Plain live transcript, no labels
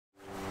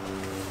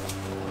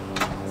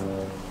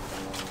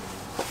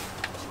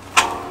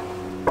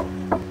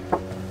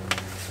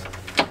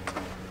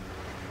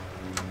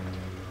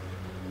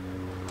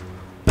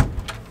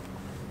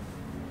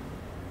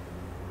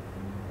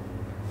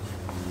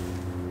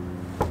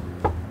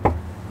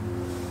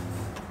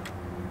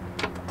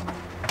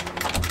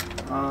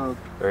Who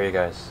are you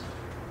guys?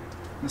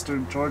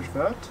 Mr. George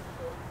Vert?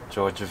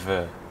 George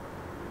Vert.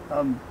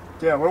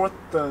 Yeah, we're with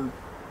the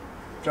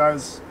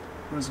guys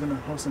who's gonna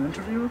host an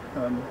interview.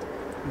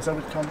 We said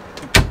we'd come.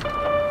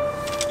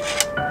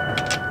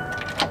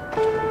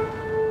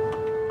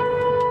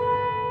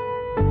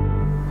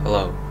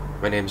 Hello,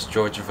 my name is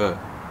George Vert.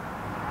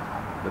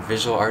 I'm a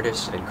visual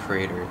artist and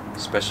creator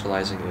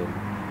specializing in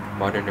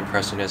modern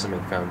impressionism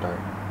and found art.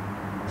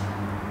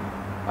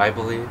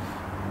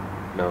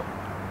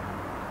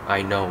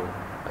 I know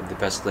I'm the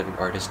best living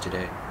artist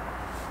today.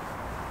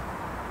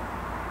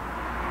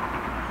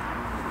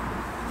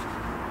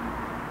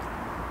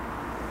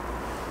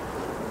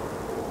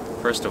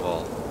 First of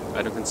all,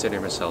 I don't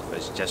consider myself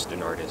as just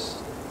an artist.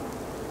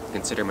 I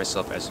consider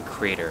myself as a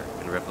creator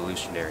and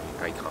revolutionary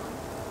icon.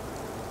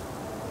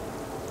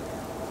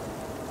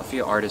 I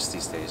feel artists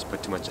these days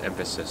put too much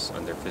emphasis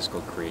on their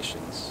physical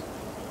creations,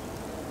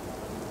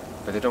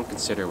 but they don't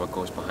consider what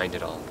goes behind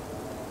it all.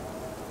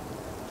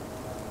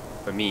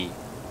 For me,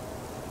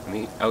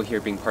 I'm out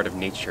here being part of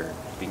nature,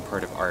 being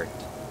part of art.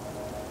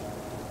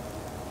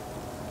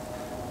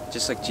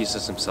 Just like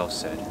Jesus himself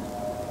said,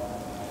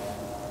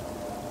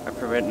 I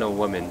permit no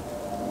woman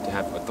to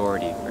have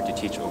authority or to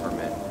teach over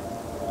men.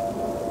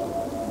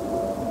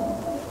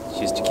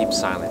 She is to keep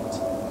silent.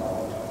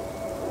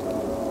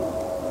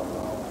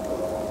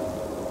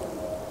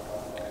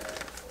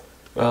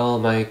 Well,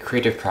 my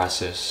creative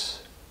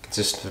process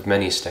consists of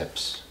many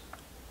steps.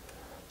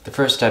 The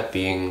first step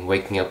being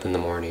waking up in the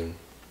morning.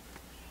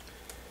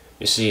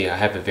 You see, I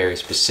have a very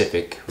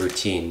specific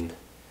routine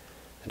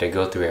that I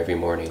go through every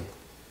morning.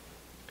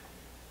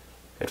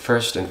 It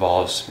first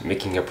involves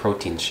making a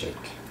protein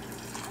shake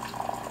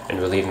and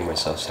relieving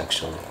myself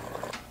sexually.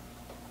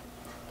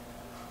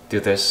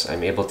 Through this,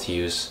 I'm able to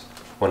use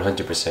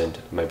 100%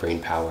 of my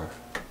brain power.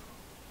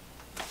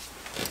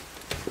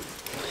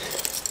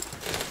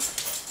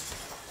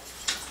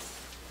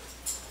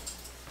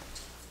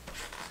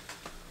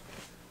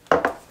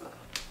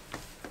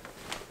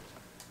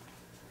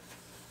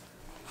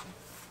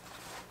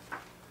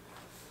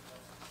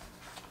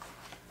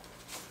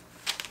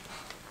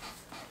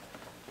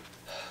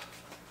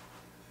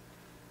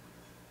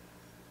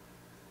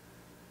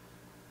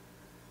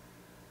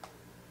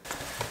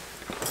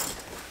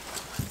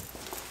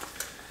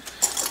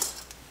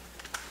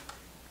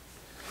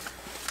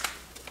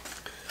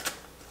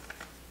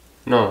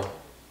 No,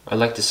 I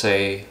like to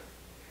say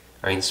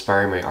I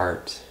inspire my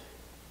art.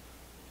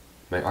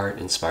 My art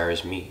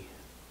inspires me.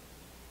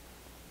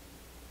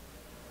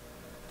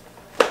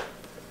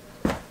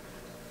 I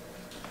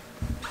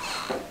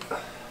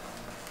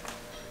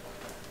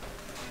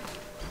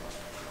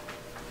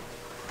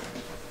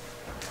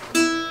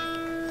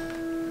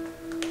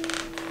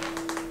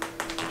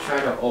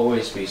try to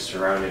always be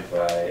surrounded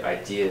by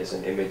ideas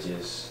and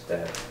images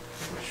that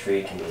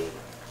intrigue me.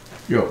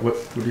 Yo, what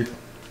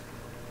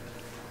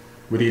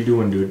are you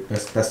doing, dude?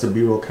 That's the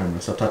B-roll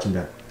camera. Stop touching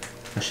that.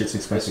 That shit's As you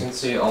expensive. can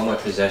see, all my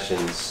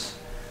possessions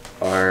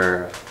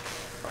are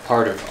a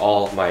part of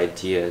all of my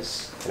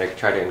ideas, and I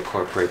try to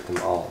incorporate them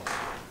all.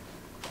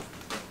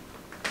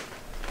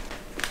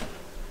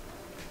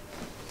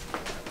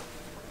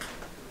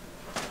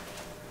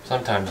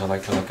 Sometimes I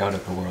like to look out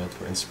at the world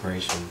for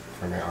inspiration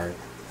for my art.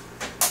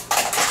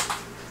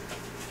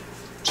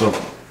 So,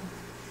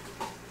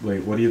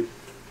 wait,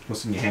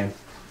 what's in your hand?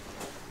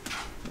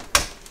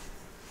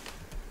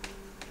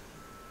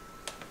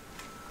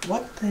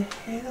 What the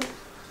hell?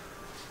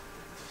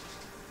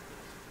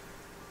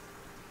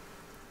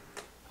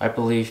 I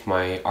believe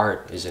my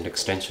art is an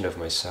extension of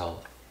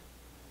myself.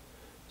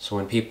 So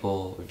when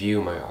people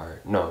view my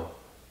art, when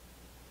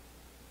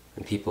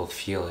people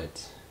feel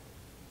it,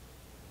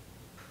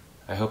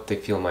 I hope they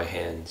feel my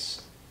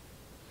hands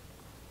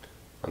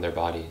on their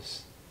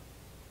bodies.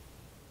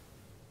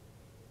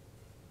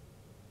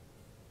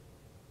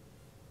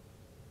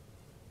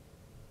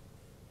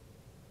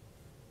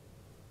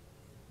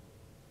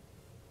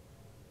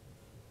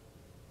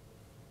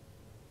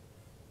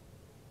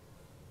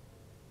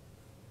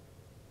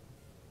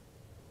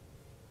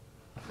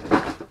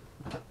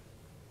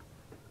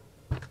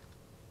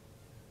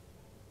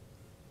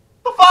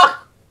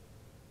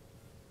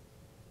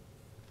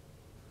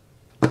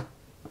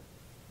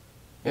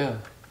 Yeah,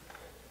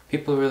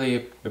 people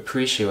really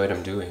appreciate what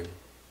I'm doing.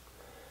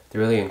 They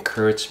really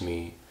encourage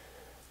me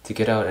to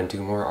get out and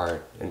do more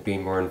art and be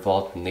more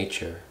involved in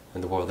nature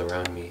and the world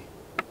around me.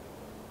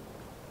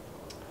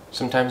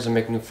 Sometimes I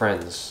make new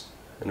friends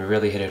and we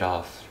really hit it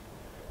off.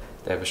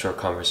 They have a short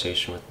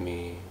conversation with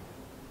me,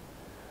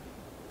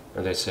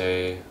 or they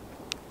say,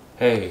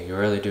 "Hey, you're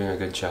really doing a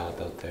good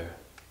job out there."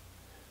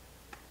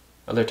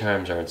 Other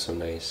times aren't so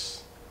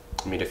nice.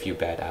 I meet a few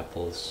bad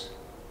apples.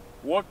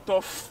 What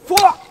the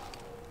fuck?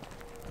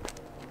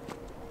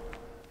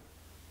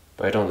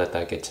 But I don't let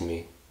that get to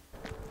me.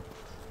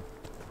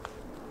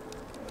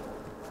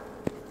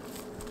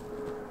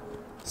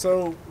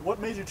 So, what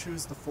made you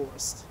choose the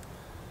forest?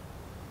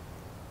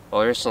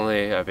 Well,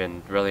 recently I've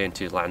been really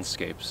into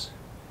landscapes,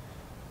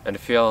 and I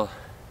feel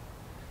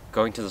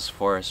going to this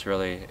forest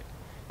really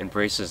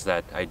embraces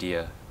that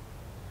idea.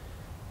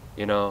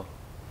 You know,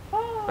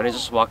 when I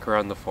just walk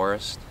around the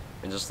forest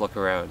and just look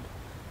around,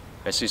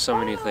 I see so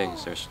many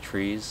things. There's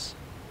trees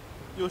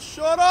You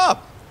shut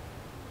up!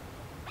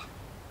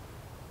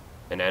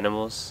 and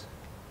animals.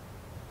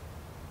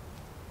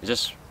 It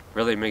just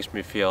really makes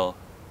me feel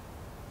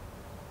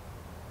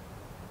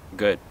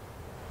good.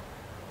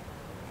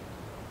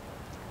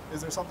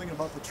 Is there something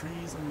about the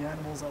trees and the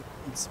animals that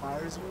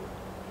inspires you?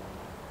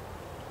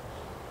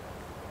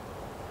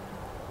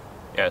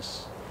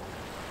 Yes.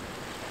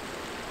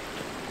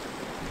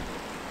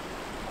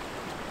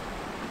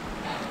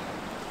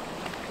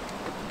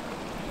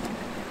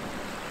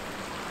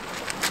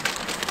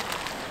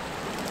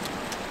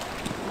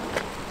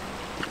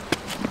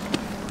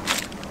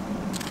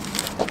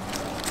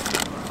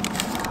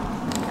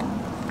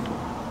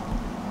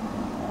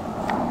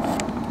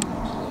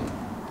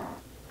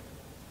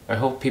 I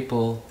hope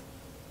people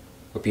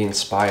will be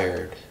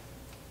inspired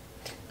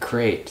to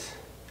create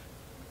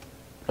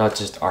not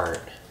just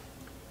art,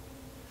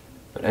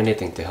 but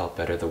anything to help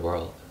better the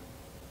world.